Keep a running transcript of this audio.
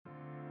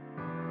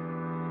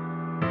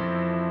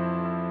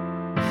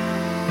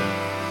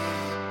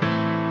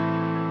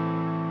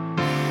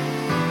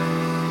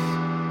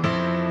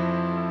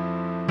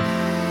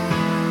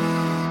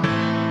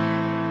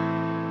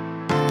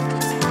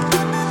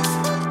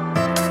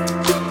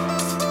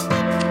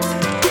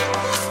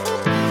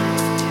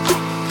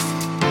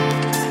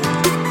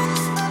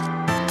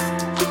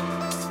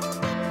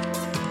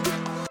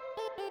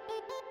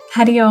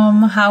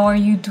Hariom, how are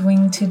you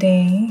doing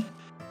today?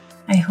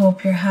 I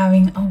hope you're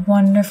having a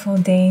wonderful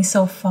day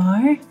so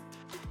far.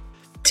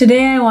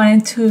 Today I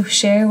wanted to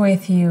share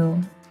with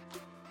you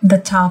the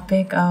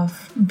topic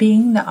of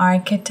being the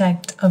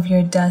architect of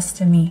your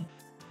destiny.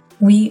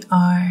 We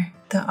are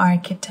the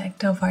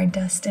architect of our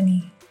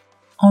destiny.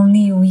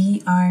 Only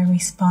we are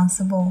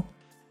responsible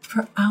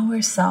for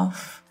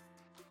ourselves,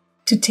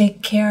 to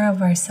take care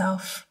of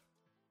ourselves,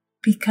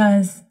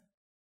 because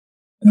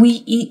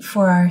we eat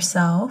for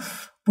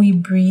ourselves, we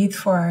breathe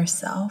for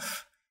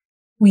ourselves,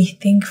 we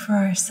think for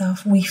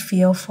ourselves, we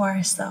feel for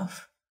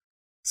ourselves.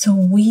 So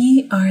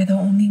we are the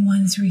only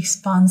ones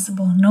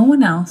responsible, no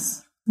one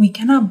else. We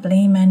cannot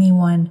blame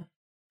anyone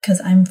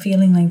because I'm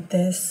feeling like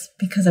this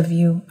because of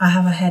you. I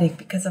have a headache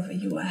because of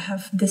you. I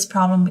have this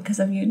problem because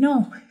of you.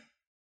 No,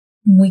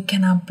 we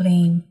cannot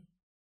blame.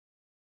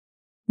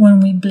 When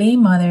we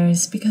blame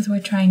others, because we're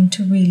trying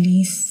to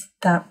release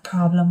that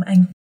problem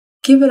and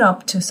give it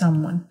up to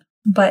someone,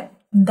 but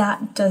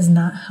that does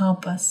not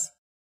help us.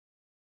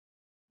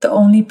 The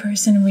only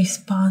person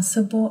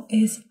responsible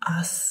is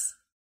us.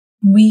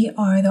 We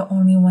are the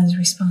only ones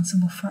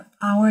responsible for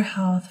our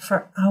health,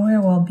 for our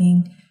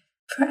well-being,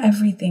 for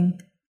everything.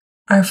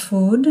 Our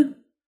food,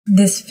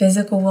 this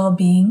physical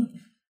well-being.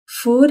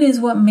 Food is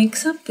what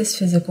makes up this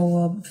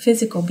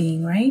physical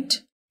being,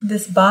 right?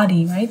 This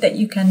body, right? That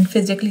you can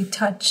physically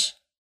touch,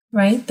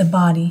 right? The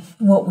body,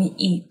 what we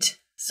eat.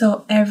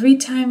 So every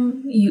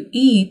time you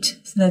eat,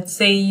 let's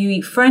say you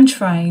eat French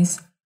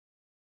fries,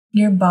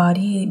 your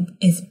body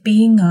is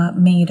being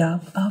made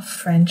up of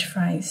French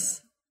fries.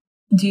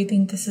 Do you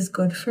think this is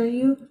good for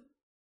you?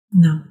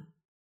 No.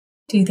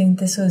 Do you think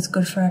this was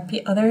good for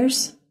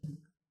others?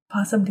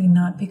 Possibly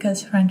not,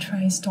 because French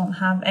fries don't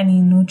have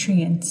any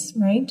nutrients,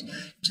 right?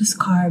 Just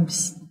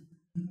carbs.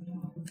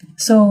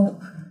 So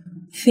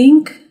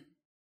think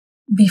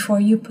before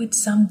you put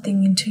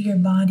something into your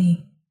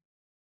body.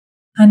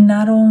 And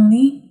not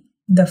only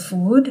the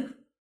food,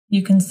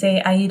 you can say,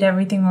 I eat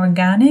everything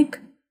organic,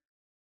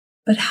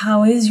 but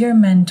how is your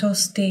mental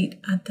state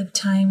at the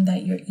time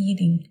that you're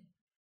eating?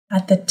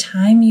 At the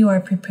time you are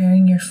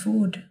preparing your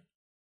food?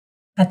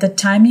 At the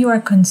time you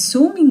are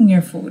consuming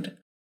your food?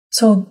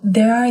 So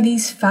there are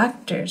these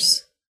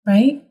factors,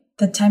 right?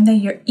 The time that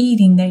you're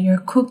eating, that you're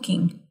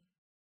cooking,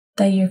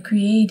 that you're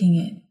creating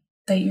it,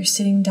 that you're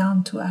sitting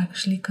down to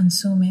actually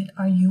consume it.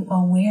 Are you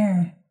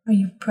aware? Are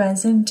you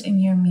present in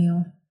your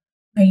meal?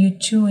 Are you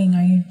chewing?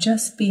 Are you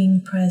just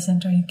being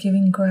present? Are you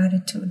giving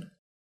gratitude?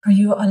 Are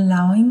you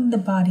allowing the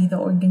body, the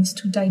organs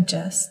to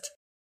digest?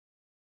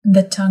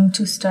 The tongue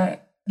to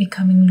start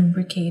becoming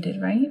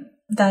lubricated, right?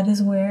 That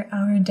is where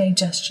our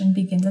digestion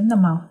begins in the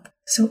mouth.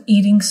 So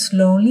eating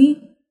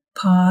slowly,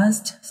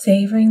 paused,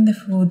 savoring the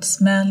food,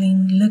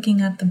 smelling, looking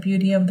at the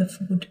beauty of the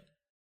food.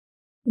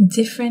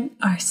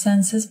 Our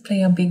senses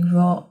play a big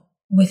role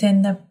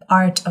within the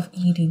art of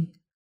eating.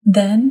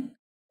 Then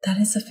that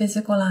is the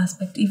physical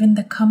aspect, even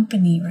the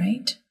company,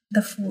 right?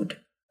 The food,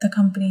 the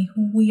company,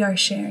 who we are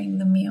sharing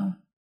the meal.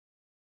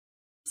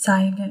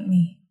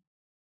 Silently.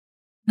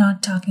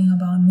 Not talking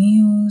about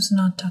news,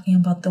 not talking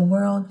about the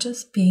world,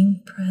 just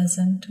being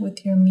present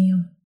with your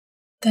meal.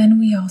 Then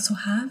we also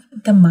have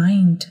the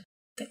mind,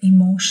 the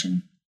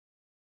emotion.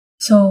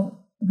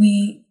 So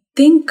we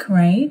think,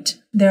 right?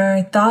 There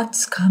are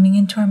thoughts coming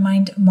into our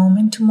mind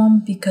moment to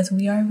moment because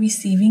we are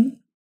receiving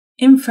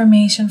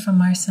information from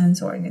our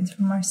sense organs,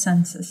 from our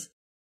senses.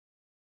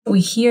 We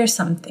hear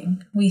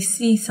something, we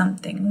see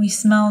something, we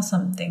smell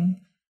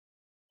something.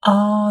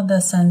 All the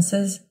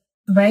senses,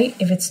 right?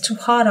 If it's too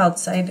hot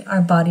outside,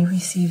 our body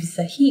receives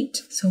the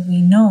heat, so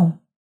we know.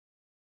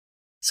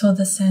 So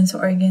the sense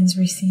organs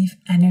receive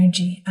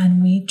energy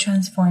and we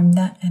transform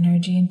that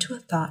energy into a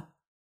thought.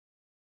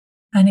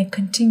 And it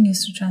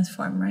continues to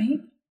transform, right?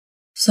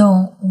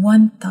 So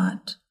one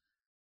thought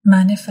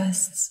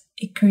manifests,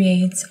 it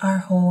creates our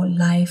whole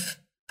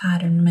life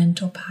pattern,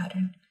 mental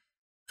pattern,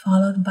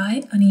 followed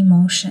by an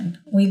emotion.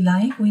 We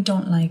like, we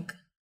don't like,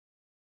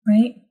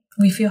 right?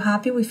 We feel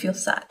happy, we feel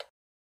sad.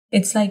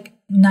 It's like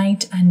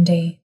night and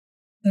day.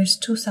 There's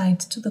two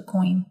sides to the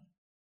coin.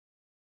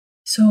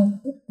 So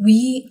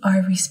we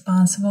are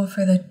responsible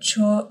for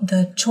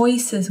the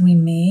choices we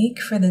make,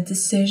 for the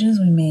decisions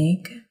we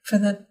make, for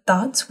the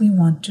thoughts we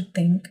want to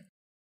think.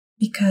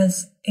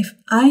 Because if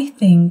I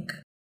think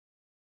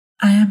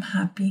I am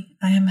happy,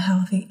 I am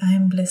healthy, I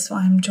am blissful,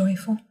 I am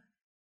joyful,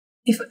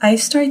 if I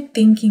start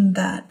thinking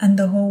that and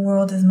the whole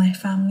world is my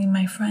family,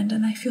 my friend,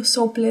 and I feel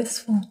so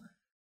blissful,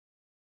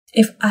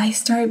 if I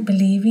start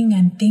believing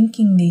and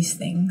thinking these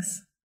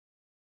things,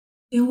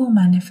 it will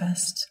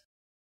manifest.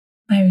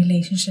 My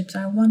relationships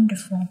are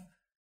wonderful.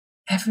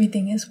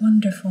 Everything is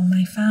wonderful.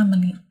 My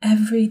family,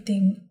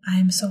 everything. I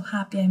am so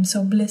happy. I am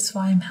so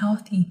blissful. I am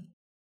healthy.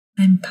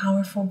 I am a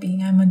powerful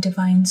being. I am a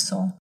divine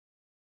soul.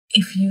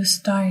 If you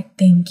start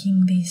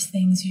thinking these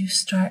things, you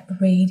start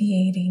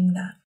radiating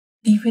that.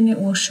 Even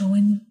it will show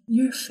in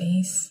your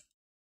face.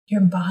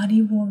 Your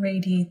body will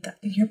radiate that.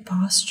 Your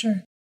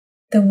posture,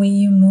 the way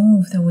you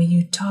move, the way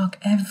you talk,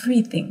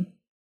 everything.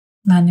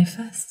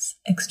 manifests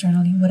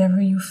externally.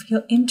 Whatever you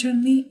feel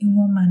internally, it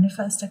will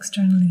manifest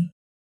externally.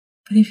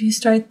 But if you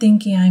start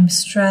thinking, I'm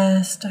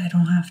stressed, I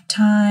don't have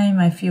time,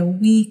 I feel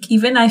weak,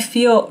 even I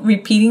feel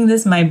repeating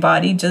this, my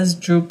body just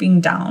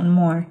drooping down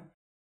more.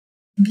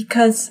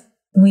 Because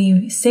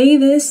we say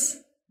this,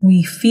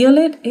 we feel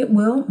it, it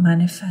will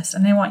manifest.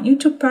 And I want you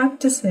to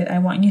practice it. I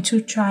want you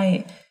to try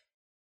it.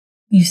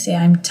 You say,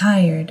 I'm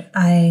tired,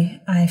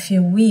 I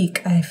feel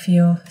weak, I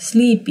feel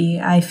sleepy,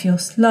 I feel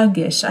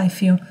sluggish, I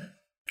feel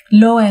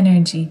low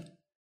energy.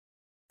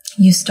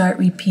 You start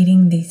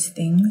repeating these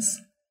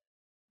things,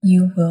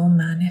 you will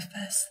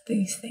manifest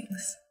these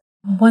things.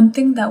 One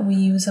thing that we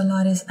use a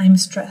lot is, I'm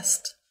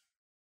stressed.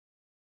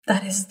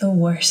 That is the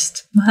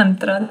worst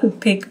mantra to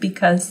pick,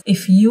 because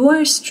if you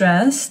are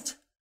stressed,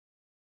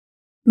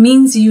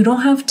 means you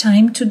don't have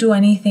time to do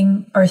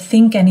anything or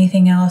think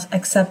anything else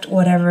except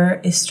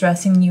whatever is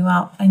stressing you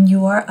out. And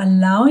you are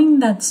allowing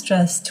that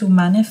stress to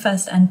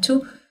manifest and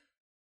to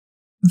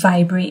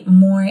vibrate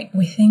more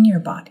within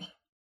your body.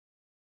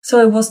 So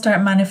it will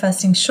start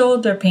manifesting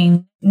shoulder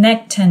pain,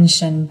 neck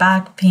tension,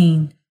 back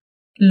pain,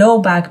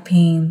 low back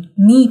pain,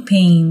 knee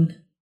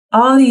pain,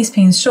 all these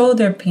pains,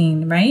 shoulder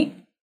pain, right?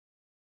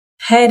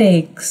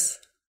 Headaches,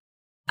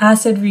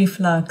 acid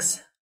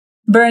reflux,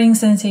 burning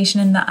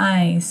sensation in the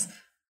eyes.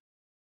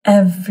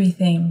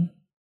 Everything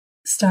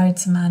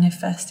starts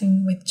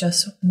manifesting with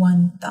just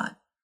one thought.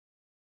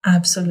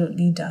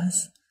 Absolutely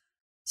does.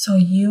 So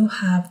you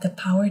have the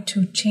power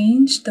to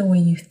change the way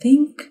you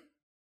think,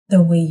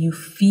 the way you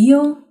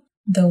feel,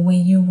 the way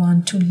you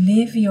want to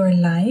live your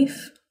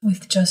life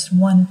with just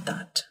one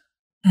thought.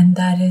 And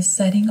that is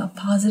setting a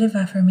positive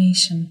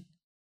affirmation.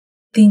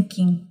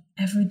 Thinking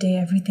every day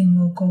everything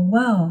will go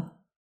well.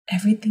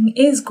 Everything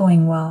is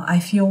going well. I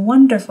feel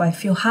wonderful. I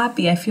feel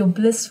happy. I feel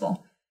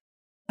blissful.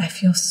 I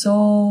feel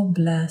so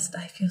blessed.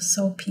 I feel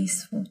so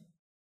peaceful.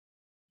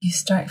 You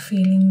start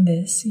feeling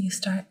this. You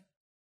start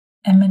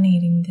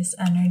emanating this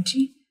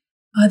energy.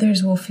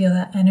 Others will feel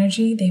that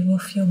energy. They will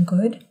feel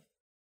good.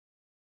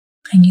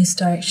 And you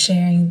start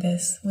sharing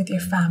this with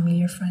your family,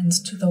 your friends,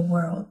 to the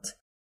world.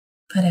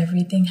 But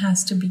everything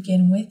has to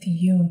begin with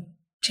you.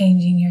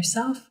 Changing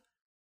yourself,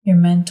 your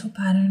mental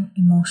pattern,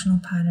 emotional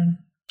pattern,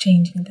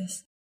 changing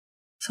this.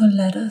 So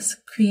let us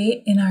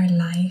create in our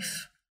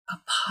life a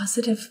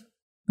positive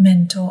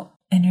mental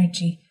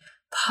energy,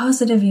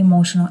 positive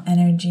emotional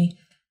energy.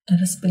 Let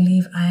us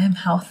believe I am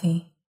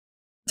healthy.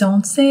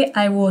 Don't say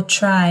I will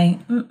try.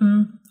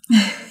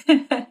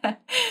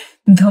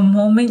 The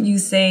moment you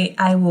say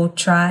I will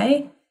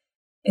try,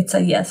 it's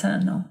a yes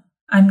and a no.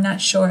 I'm not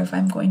sure if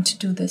I'm going to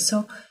do this.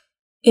 So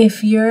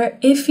if you're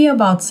iffy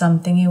about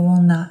something, it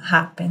will not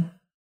happen.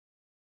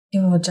 It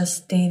will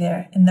just stay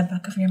there in the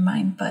back of your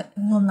mind, but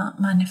it will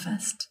not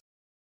manifest.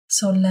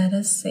 So let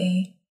us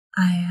say,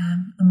 I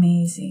am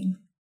amazing.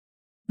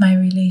 My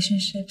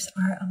relationships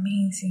are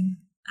amazing.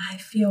 I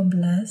feel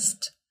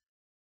blessed.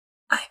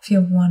 I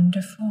feel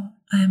wonderful.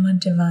 I am a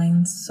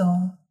divine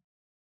soul.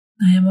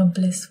 I am a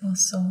blissful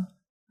soul.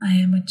 I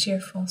am a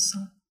cheerful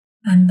soul.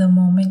 And the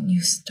moment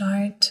you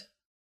start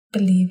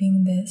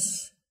believing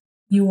this,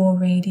 you will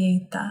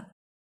radiate that.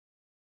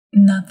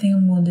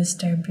 Nothing will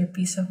disturb your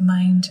peace of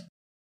mind,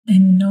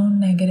 and no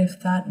negative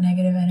thought,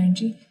 negative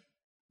energy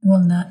will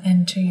not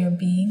enter your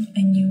being,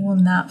 and you will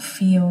not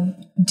feel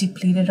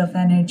depleted of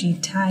energy,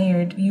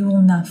 tired. You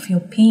will not feel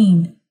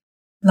pain.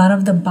 A lot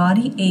of the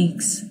body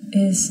aches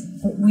is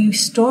we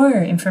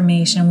store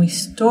information, we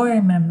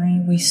store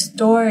memory, we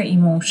store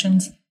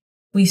emotions,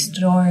 we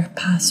store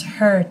past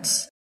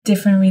hurts,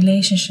 different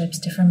relationships,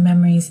 different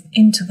memories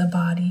into the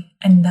body.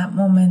 And that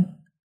moment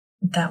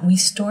that we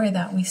store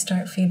that, we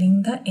start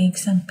feeling the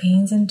aches and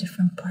pains in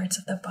different parts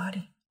of the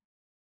body.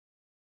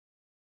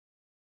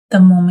 The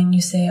moment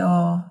you say,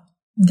 oh,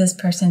 this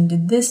person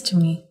did this to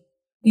me,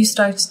 you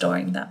start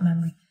storing that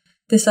memory.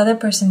 This other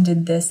person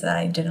did this that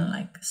I didn't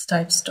like,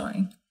 start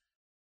storing.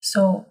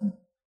 So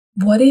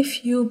what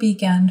if you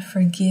began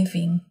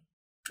forgiving?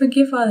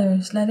 Forgive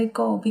others, let it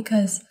go,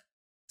 because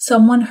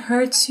someone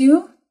hurts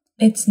you,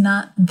 it's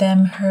not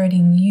them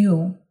hurting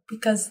you,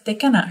 because they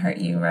cannot hurt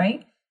you,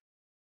 right?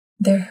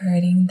 They're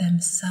hurting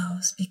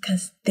themselves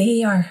because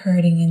they are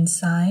hurting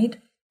inside.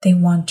 They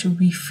want to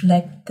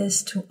reflect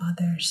this to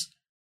others.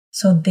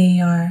 So they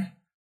are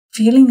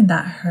feeling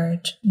that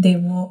hurt. They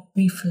will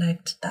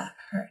reflect that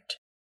hurt.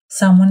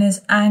 Someone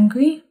is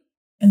angry,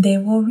 and they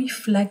will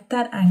reflect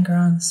that anger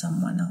on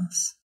someone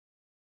else.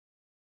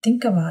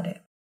 Think about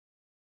it.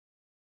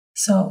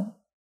 So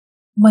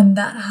when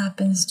that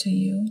happens to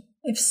you,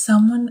 if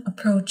someone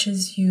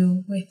approaches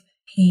you with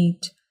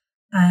hate,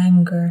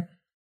 anger,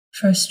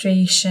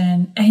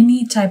 frustration,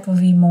 any type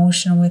of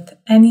emotion with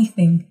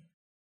anything,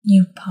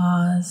 you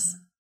pause,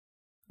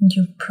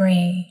 you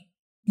pray.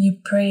 You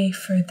pray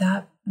for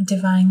that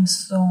divine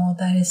soul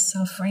that is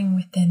suffering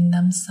within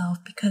themselves,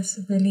 because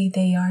really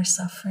they are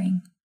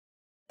suffering.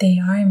 They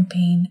are in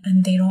pain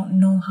and they don't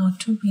know how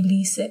to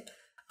release it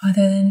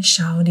other than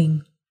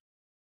shouting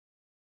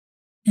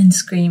and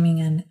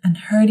screaming and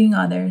hurting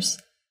others,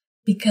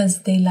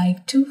 because they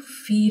like to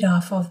feed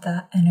off of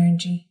that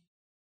energy.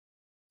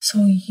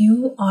 So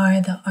you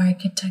are the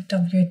architect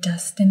of your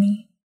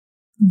destiny.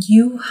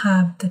 You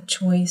have the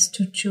choice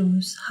to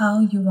choose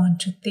how you want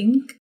to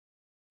think,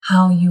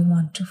 how you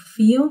want to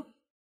feel,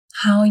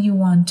 how you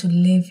want to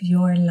live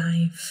your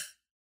life.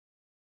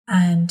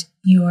 And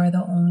you are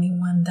the only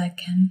one that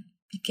can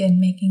begin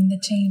making the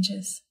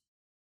changes.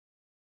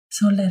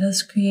 So let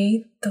us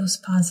create those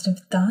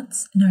positive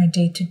thoughts in our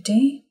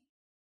day-to-day.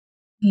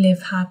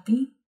 Live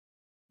happy,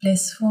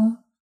 blissful,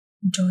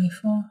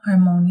 joyful,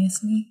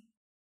 harmoniously,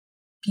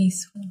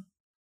 peaceful.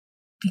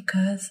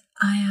 Because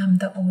I am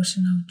the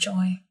ocean of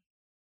joy.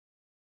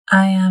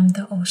 I am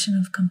the ocean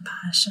of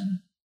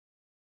compassion.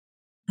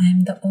 I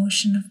am the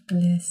ocean of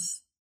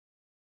bliss.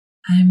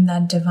 I am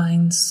that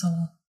divine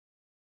soul.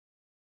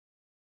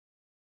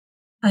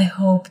 I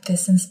hope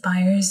this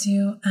inspires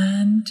you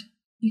and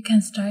you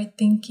can start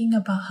thinking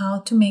about how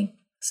to make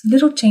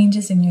little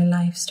changes in your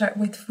life. Start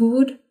with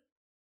food,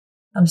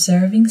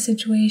 observing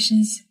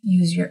situations,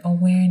 use your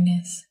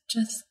awareness.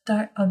 Just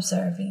start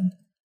observing.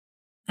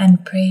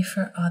 And pray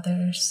for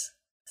others.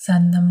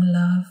 Send them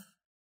love.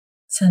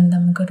 Send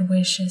them good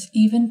wishes.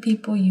 Even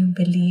people you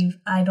believe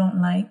I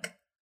don't like.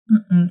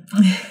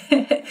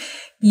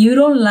 You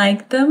don't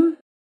like them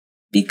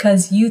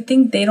because you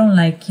think they don't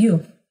like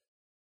you.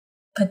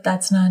 But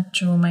that's not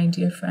true, my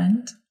dear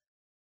friend.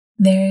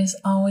 There is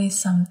always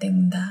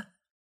something that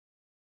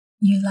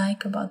you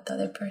like about the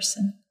other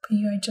person, but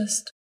you are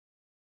just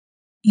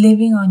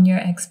living on your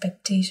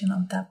expectation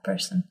of that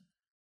person.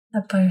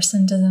 That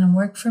person doesn't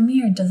work for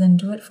me or doesn't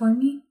do it for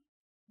me,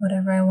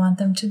 whatever I want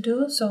them to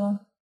do, so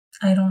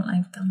I don't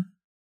like them.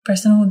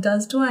 Person who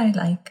does do, I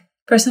like.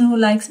 Person who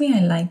likes me, I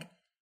like.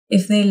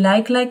 If they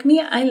like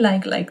me, I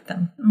like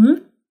them.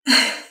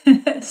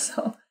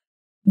 So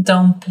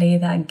don't play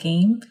that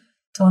game.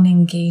 Don't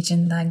engage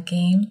in that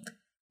game.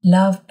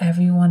 Love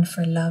everyone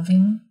for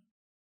loving.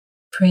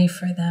 Pray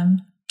for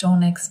them.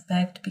 Don't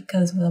expect,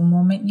 because the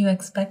moment you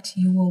expect,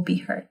 you will be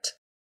hurt.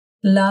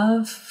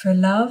 Love for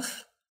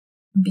love.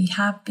 Be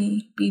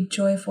happy, be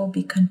joyful,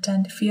 be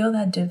content. Feel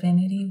that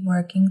divinity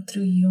working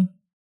through you.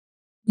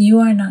 You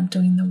are not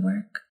doing the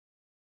work.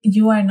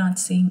 You are not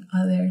seeing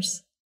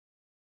others.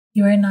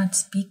 You are not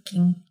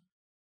speaking.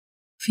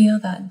 Feel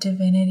that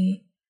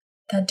divinity,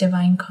 that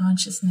divine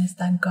consciousness,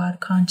 that God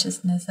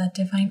consciousness, that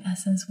divine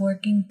essence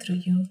working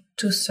through you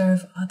to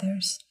serve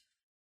others,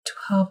 to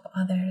help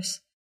others,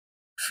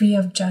 free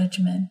of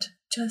judgment,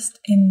 just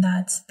in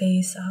that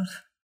space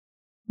of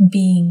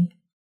being,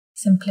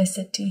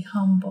 simplicity,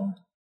 humble,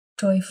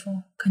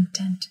 joyful,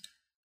 content.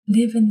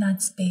 Live in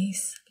that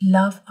space.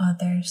 Love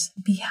others.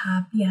 Be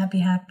happy, happy,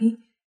 happy.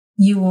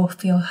 You will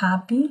feel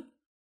happy.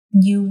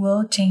 You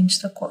will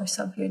change the course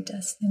of your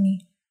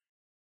destiny.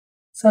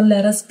 So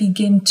let us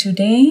begin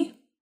today.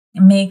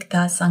 Make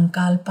that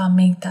sankalpa,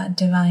 make that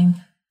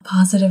divine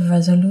positive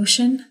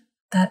resolution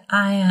that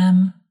I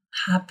am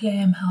happy, I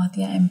am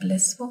healthy, I am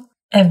blissful.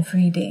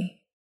 Every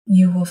day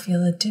you will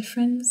feel a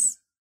difference.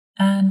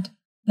 And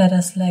let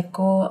us let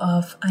go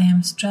of I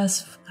am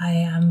stressed, I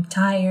am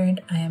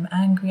tired, I am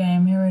angry, I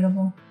am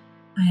irritable,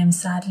 I am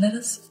sad. Let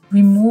us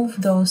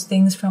remove those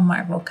things from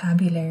our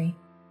vocabulary.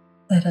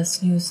 Let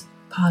us use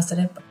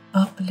positive,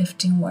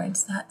 uplifting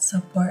words that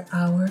support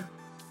our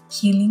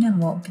healing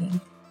and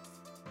well-being.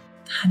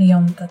 Hari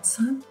Om Tat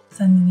Sat,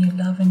 sending you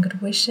love and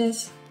good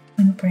wishes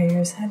and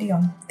prayers. Hari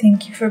Om.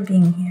 Thank you for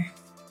being here.